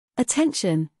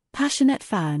Attention, passionate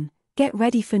fan, get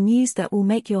ready for news that will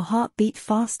make your heart beat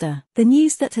faster. The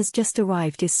news that has just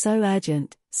arrived is so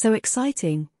urgent, so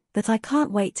exciting, that I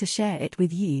can't wait to share it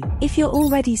with you. If you're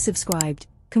already subscribed,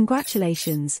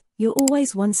 congratulations, you're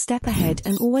always one step ahead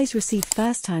and always receive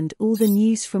firsthand all the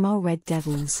news from our Red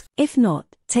Devils. If not,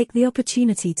 take the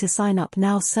opportunity to sign up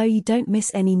now so you don't miss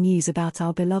any news about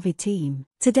our beloved team.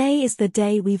 Today is the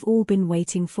day we've all been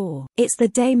waiting for. It's the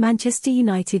day Manchester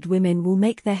United women will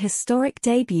make their historic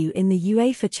debut in the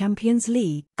UEFA Champions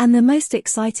League. And the most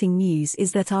exciting news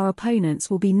is that our opponents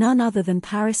will be none other than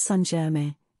Paris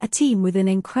Saint-Germain, a team with an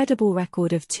incredible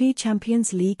record of 2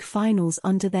 Champions League finals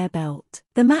under their belt.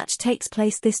 The match takes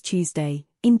place this Tuesday,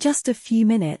 in just a few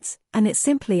minutes, and it's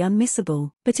simply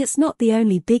unmissable. But it's not the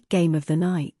only big game of the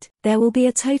night. There will be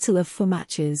a total of 4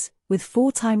 matches, with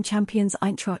 4-time champions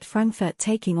Eintracht Frankfurt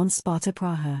taking on Sparta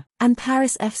Praha. And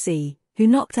Paris FC, who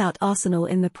knocked out Arsenal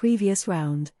in the previous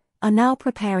round, are now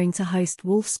preparing to host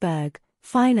Wolfsburg,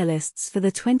 finalists for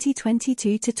the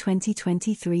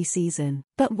 2022-2023 season.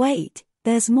 But wait,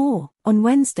 there's more. On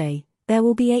Wednesday, there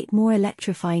will be 8 more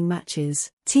electrifying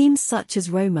matches. Teams such as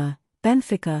Roma,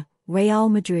 Benfica, Real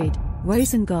Madrid,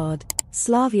 Rosengard,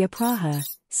 Slavia Praha,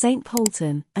 St.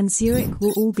 Pölten, and Zurich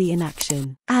will all be in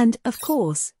action. And, of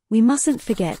course, we mustn't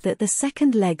forget that the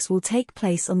second legs will take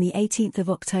place on the 18th of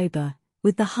October,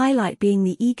 with the highlight being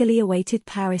the eagerly awaited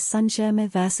Paris Saint-Germain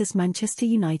vs Manchester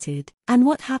United. And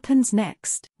what happens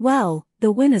next? Well,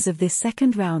 the winners of this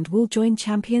second round will join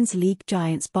Champions League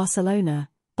giants Barcelona,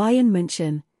 Bayern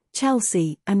München,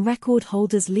 Chelsea, and record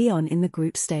holders Lyon in the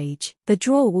group stage. The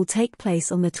draw will take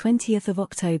place on the 20th of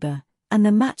October, and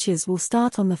the matches will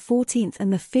start on the 14th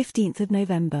and the 15th of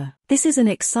November. This is an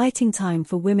exciting time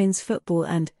for women's football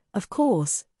and, of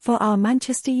course, for our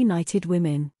Manchester United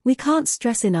women. We can't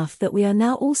stress enough that we are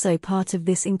now also part of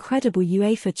this incredible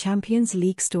UEFA Champions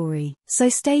League story. So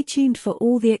stay tuned for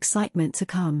all the excitement to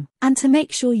come. And to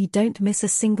make sure you don't miss a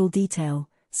single detail,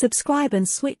 subscribe and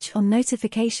switch on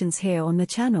notifications here on the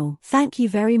channel. Thank you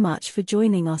very much for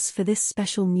joining us for this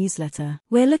special newsletter.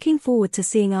 We're looking forward to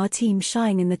seeing our team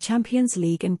shine in the Champions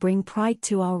League and bring pride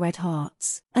to our red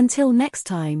hearts. Until next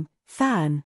time, fan.